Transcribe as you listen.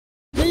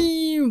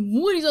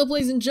What is up,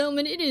 ladies and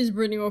gentlemen? It is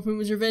Brittany or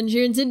PumasRevenge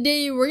here, and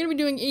today we're going to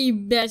be doing a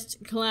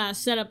best class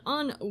setup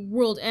on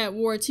World at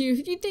War 2.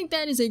 If you think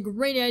that is a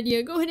great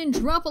idea, go ahead and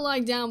drop a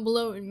like down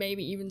below and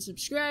maybe even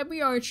subscribe.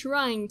 We are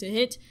trying to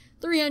hit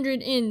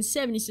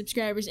 370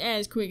 subscribers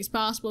as quick as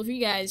possible. If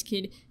you guys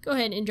could go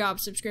ahead and drop a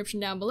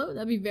subscription down below,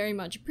 that'd be very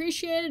much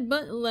appreciated,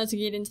 but let's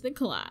get into the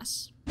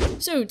class.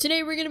 So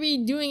today we're going to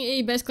be doing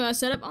a best class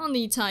setup on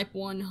the Type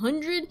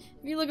 100. If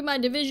you look at my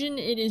division,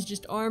 it is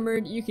just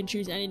armored. You can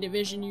choose any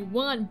division you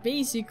want.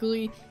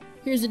 Basically,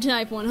 here's the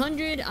Type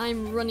 100.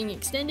 I'm running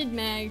extended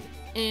mag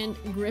and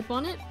grip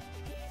on it.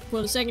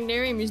 For the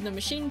secondary, I'm using the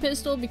machine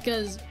pistol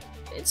because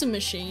it's a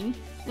machine.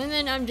 And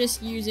then I'm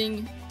just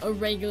using a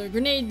regular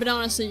grenade, but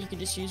honestly you can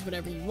just use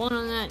whatever you want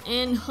on that.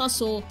 And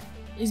hustle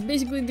is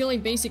basically the only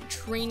basic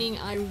training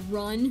I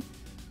run.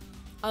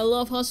 I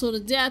love hustle to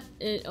death.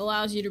 It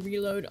allows you to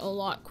reload a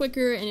lot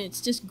quicker, and it's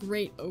just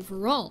great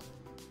overall.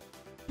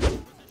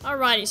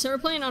 Alrighty, so we're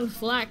playing on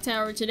Flak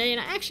Tower today,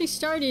 and I actually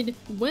started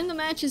when the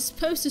match is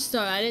supposed to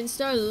start. I didn't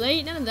start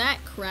late, none of that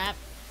crap.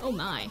 Oh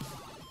my.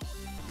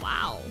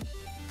 Wow.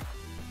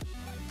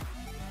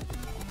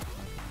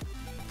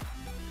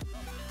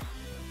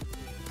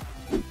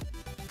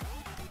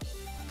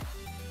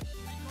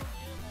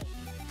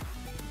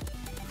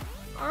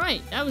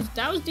 Alright, that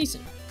was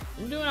decent.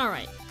 I'm doing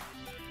alright.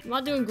 I'm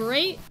not doing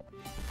great,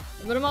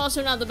 but I'm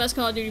also not the best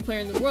Call of Duty player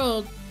in the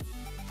world.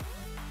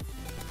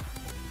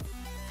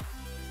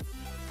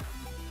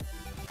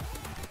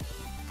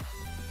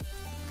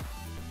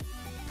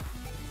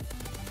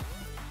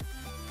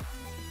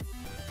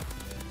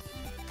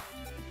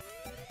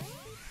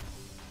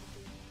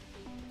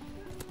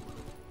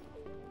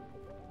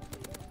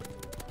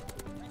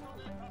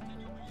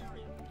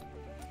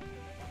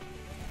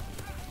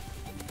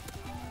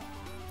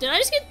 Did I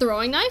just get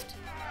throwing knifed?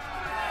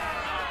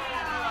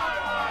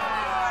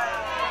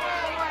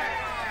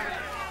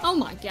 Oh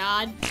my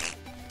god.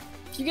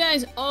 If you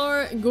guys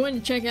are going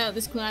to check out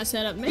this class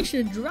setup, make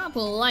sure to drop a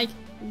like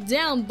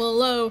down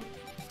below.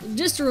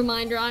 Just a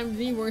reminder, I'm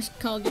the worst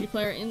Call of Duty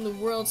player in the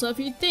world, so if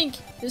you think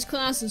this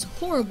class is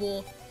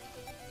horrible,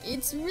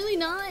 it's really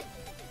not.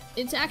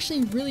 It's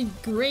actually really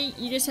great.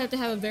 You just have to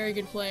have a very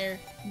good player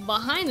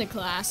behind the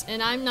class,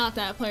 and I'm not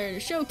that player to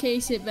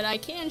showcase it, but I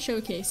can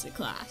showcase the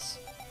class.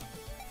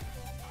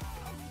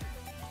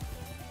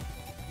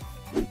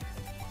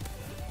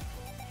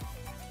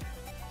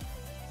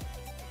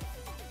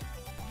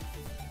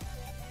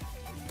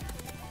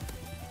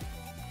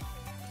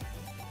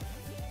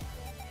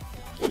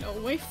 Get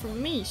away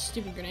from me,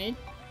 stupid grenade.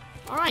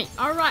 Alright,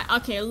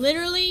 okay,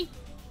 literally,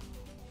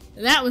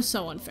 that was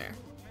so unfair.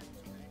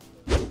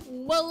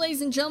 Well,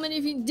 ladies and gentlemen,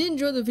 if you did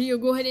enjoy the video,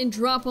 go ahead and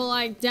drop a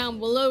like down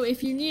below.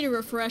 If you need a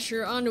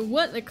refresher on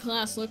what the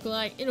class looked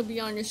like, it'll be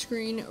on your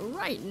screen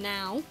right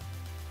now.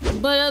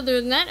 But other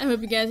than that, I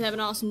hope you guys have an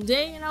awesome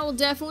day, and I will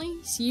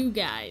definitely see you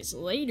guys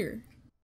later.